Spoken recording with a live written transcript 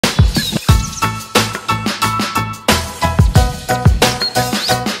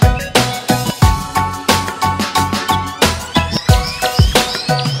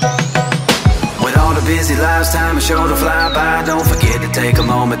is sure to fly by. Don't forget to take a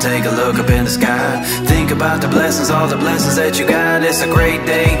moment, take a look up in the sky. Think about the blessings, all the blessings that you got. It's a great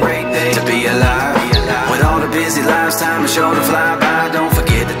day to be alive. With all the busy lives, time is sure to fly by. Don't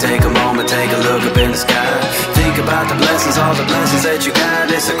forget to take a moment, take a look up in the sky. Think about the blessings, all the blessings that you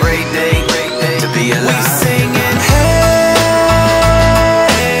got. It's a great day to be alive. We singing, hey,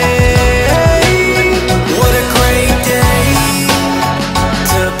 what a great day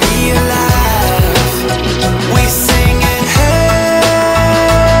to be alive. We singing, hey,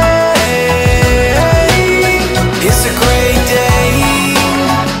 it's a great day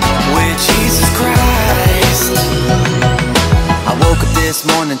with Jesus Christ. I woke up this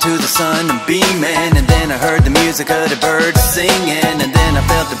morning to the sun and beaming, and then I heard the music of the birds singing, and then I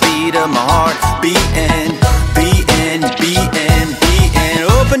felt the beat of my heart beating, beating, beating, beating.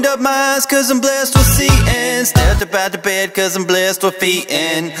 Opened up my eyes cause I'm blessed with seeing, stepped up out the bed cause I'm blessed with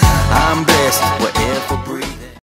feeling. I'm blessed wherever breathing.